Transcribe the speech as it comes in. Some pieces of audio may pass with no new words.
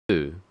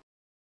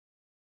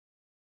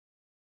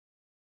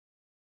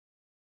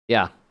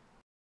Yeah.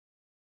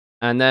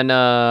 And then,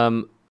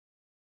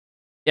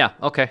 yeah,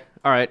 okay.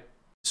 Alright.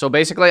 So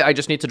basically, I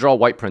just need to draw a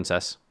white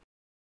princess.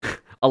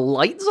 A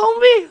light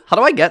zombie? How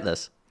do I get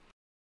this?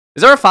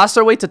 Is there a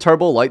faster way to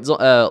turbo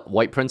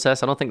white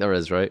princess? I don't think there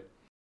is, right?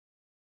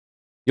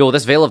 Yo,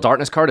 this Veil of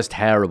Darkness card is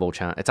terrible,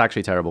 chat. It's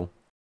actually terrible.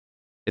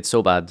 It's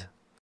so bad.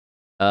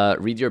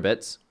 Read your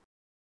bits.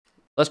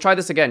 Let's try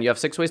this again. You have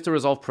 6 ways to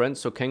resolve Prince,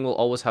 so King will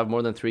always have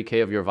more than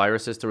 3k of your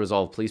viruses to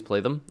resolve. Please play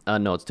them.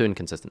 No, it's too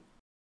inconsistent.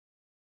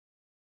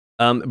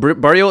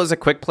 Burial is a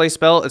quick play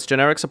spell. It's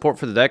generic support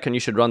for the deck, and you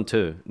should run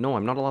too. No,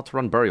 I'm not allowed to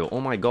run Burial. Oh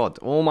my god.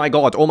 Oh my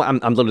god. Oh my, I'm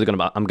literally gonna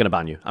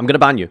ban you. I'm gonna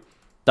ban you.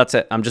 That's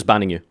it. I'm just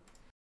banning you.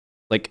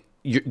 Like,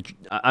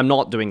 I'm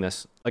not doing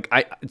this. Like,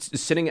 it's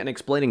sitting and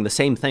explaining the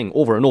same thing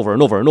over and over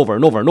and over and over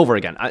and over and over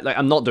again.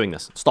 I'm not doing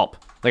this.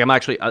 Stop. Like, I'm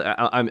actually,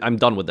 I'm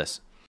done with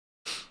this.